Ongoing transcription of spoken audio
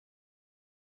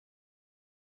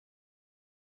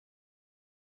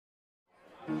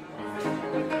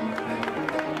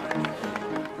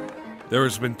There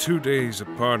has been 2 days of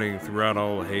partying throughout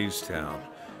all Hazetown,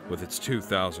 with its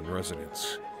 2,000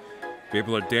 residents.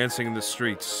 People are dancing in the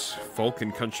streets, folk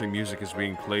and country music is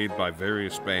being played by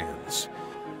various bands,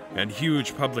 and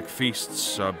huge public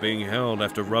feasts are being held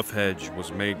after Roughedge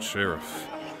was made sheriff.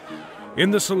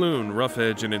 In the saloon,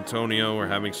 Roughedge and Antonio are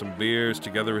having some beers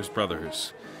together as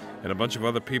brothers, and a bunch of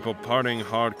other people partying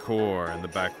hardcore in the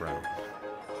background.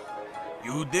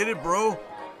 You did it, bro.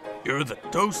 You're the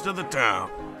toast of the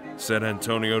town, said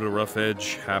Antonio to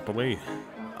Roughedge happily.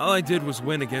 All I did was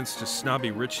win against a snobby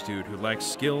rich dude who lacked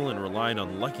skill and relied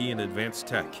on lucky and advanced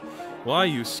tech, while I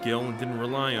used skill and didn't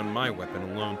rely on my weapon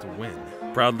alone to win.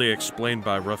 Proudly explained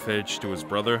by Roughedge to his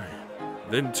brother.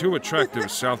 Then 2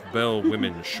 attractive South Bell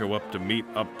women show up to meet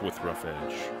up with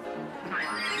Roughedge.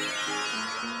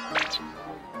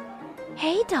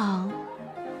 Hey, doll.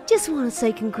 Just want to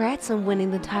say congrats on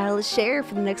winning the title of sheriff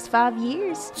for the next 5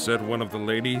 years, said one of the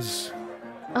ladies.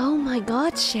 Oh my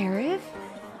god, Sheriff.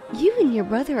 You and your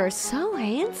brother are so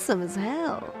handsome as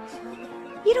hell.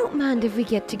 You don't mind if we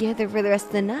get together for the rest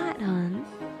of the night, hon?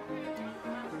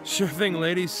 Sure thing,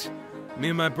 ladies. Me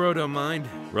and my bro don't mind,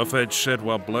 Roughedge said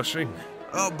while blushing.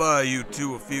 I'll buy you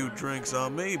 2 a few drinks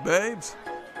on me, babes,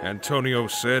 Antonio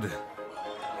said.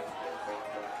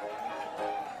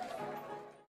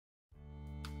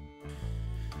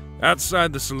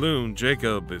 Outside the saloon,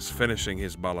 Jacob is finishing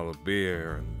his bottle of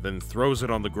beer and then throws it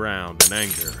on the ground in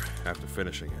anger after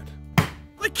finishing it.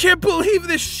 I can't believe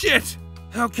this shit!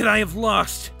 How could I have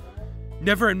lost?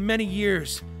 Never in many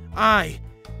years, I,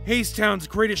 Hazetown's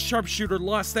greatest sharpshooter,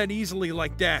 lost that easily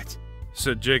like that,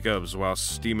 said Jacobs while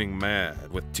steaming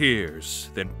mad with tears,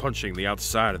 then punching the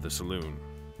outside of the saloon.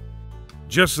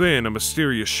 Just then, a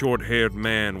mysterious short-haired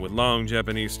man with long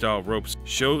Japanese-style ropes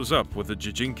shows up with a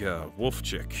Jijinka wolf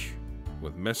chick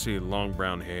with messy, long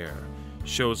brown hair,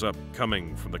 shows up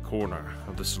coming from the corner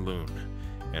of the saloon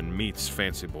and meets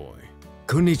Fancy Boy.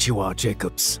 Konnichiwa,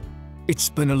 Jacobs. It's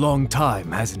been a long time,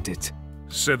 hasn't it?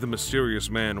 Said the mysterious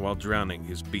man while drowning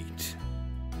his beat.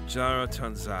 Jaro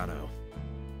Tanzano.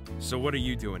 So what are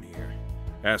you doing here?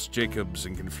 Asked Jacobs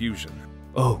in confusion.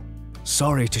 Oh,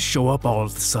 sorry to show up all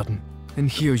of a sudden and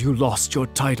hear you lost your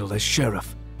title as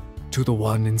sheriff to the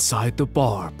one inside the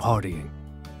bar partying.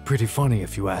 Pretty funny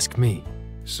if you ask me,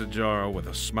 said Jaro with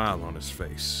a smile on his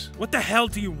face. What the hell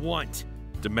do you want?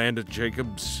 Demanded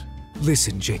Jacobs.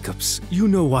 Listen, Jacobs, you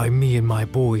know why me and my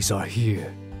boys are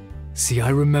here. See, I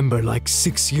remember like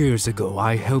 6 years ago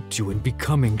I helped you in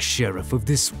becoming sheriff of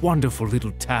this wonderful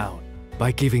little town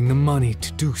by giving the money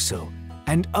to do so,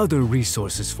 and other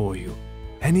resources for you,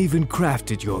 and even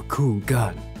crafted your cool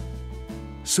gun.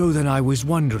 So then I was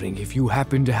wondering if you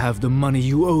happened to have the money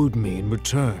you owed me in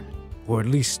return, or at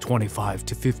least 25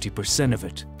 to 50% of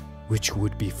it, which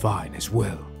would be fine as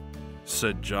well,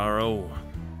 said Jaro.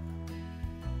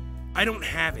 I don't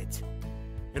have it.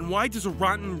 And why does a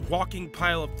rotten, walking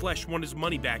pile of flesh want his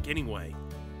money back anyway?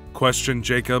 Questioned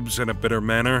Jacobs in a bitter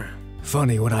manner.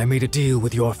 Funny, when I made a deal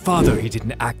with your father, he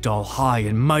didn't act all high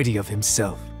and mighty of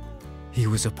himself. He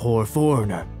was a poor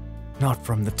foreigner, not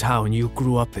from the town you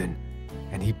grew up in,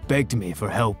 and he begged me for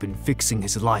help in fixing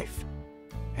his life.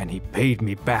 And he paid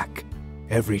me back,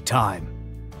 every time.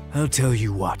 I'll tell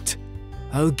you what,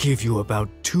 I'll give you about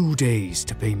 2 days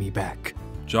to pay me back.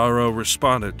 Jaro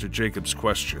responded to Jacob's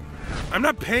question. I'm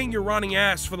not paying your rotting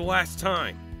ass for the last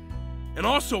time. And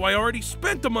also, I already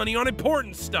spent the money on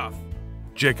important stuff.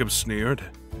 Jacob sneered.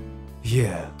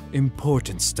 Yeah,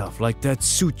 important stuff like that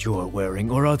suit you're wearing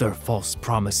or other false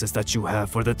promises that you have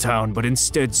for the town, but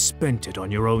instead spent it on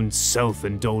your own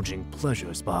self-indulging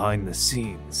pleasures behind the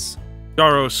scenes.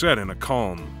 Jaro said in a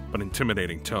calm but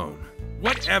intimidating tone.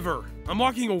 Whatever, I'm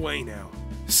walking away now,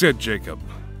 said Jacob,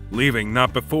 leaving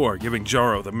not before giving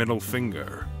Jaro the middle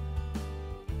finger.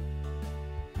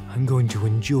 I'm going to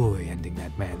enjoy ending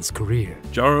that man's career,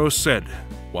 Jaro said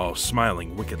while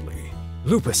smiling wickedly.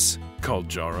 Lupus, called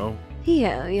Jaro.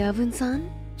 Yeah,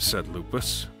 Yavin-san? Said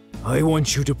Lupus. I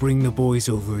want you to bring the boys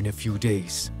over in a few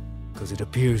days, because it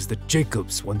appears that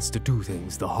Jacobs wants to do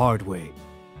things the hard way,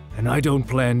 and I don't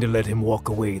plan to let him walk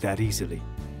away that easily,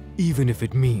 even if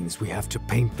it means we have to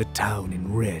paint the town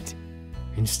in red,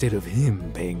 instead of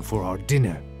him paying for our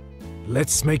dinner.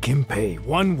 Let's make him pay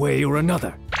one way or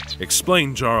another,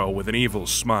 explained Jaro with an evil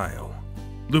smile.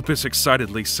 Lupus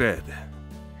excitedly said,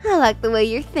 I like the way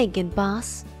you're thinking,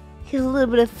 boss. A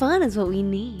little bit of fun is what we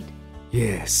need.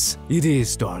 Yes, it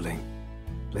is, darling.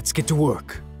 Let's get to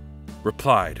work,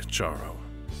 replied Jaro.